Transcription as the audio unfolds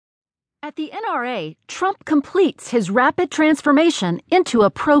At the NRA, Trump completes his rapid transformation into a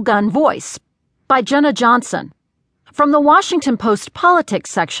pro-gun voice. By Jenna Johnson. From the Washington Post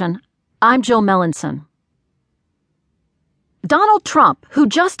Politics section, I'm Jill Melanson. Donald Trump, who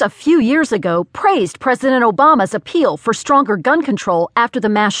just a few years ago praised President Obama's appeal for stronger gun control after the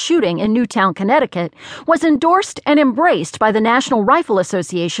mass shooting in Newtown, Connecticut, was endorsed and embraced by the National Rifle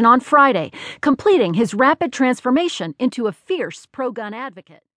Association on Friday, completing his rapid transformation into a fierce pro-gun advocate.